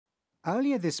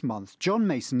Earlier this month, John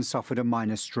Mason suffered a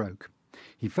minor stroke.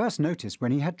 He first noticed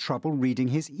when he had trouble reading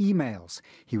his emails.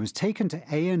 He was taken to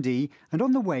A&E and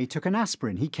on the way took an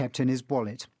aspirin he kept in his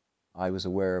wallet. I was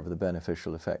aware of the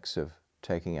beneficial effects of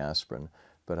taking aspirin,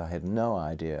 but I had no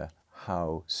idea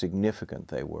how significant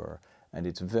they were. And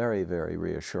it's very, very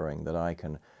reassuring that I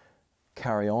can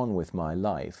carry on with my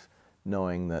life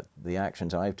knowing that the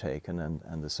actions I've taken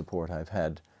and the support I've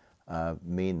had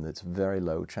mean that it's very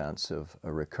low chance of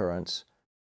a recurrence.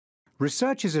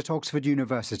 Researchers at Oxford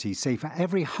University say for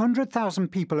every 100,000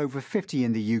 people over 50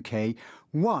 in the UK,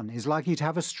 one is likely to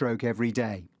have a stroke every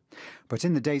day. But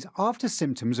in the days after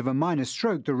symptoms of a minor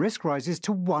stroke, the risk rises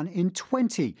to 1 in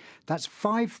 20. That's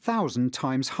 5,000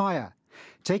 times higher.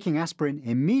 Taking aspirin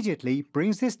immediately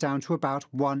brings this down to about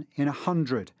 1 in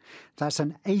 100. That's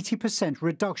an 80%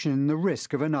 reduction in the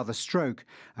risk of another stroke.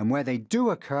 And where they do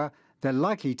occur, they're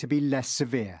likely to be less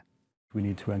severe. We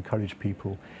need to encourage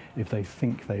people, if they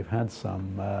think they've had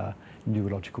some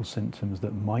neurological symptoms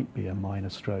that might be a minor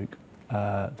stroke,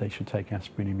 they should take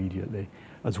aspirin immediately,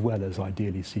 as well as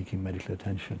ideally seeking medical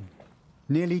attention.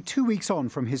 Nearly 2 weeks on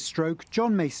from his stroke,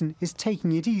 John Mason is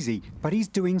taking it easy, but he's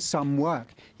doing some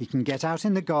work. He can get out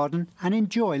in the garden and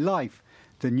enjoy life.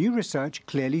 The new research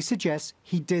clearly suggests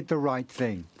he did the right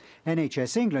thing.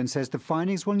 NHS England says the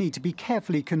findings will need to be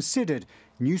carefully considered.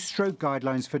 New stroke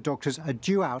guidelines for doctors are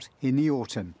due out in the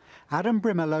autumn. Adam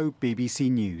Brimelow,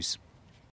 BBC News.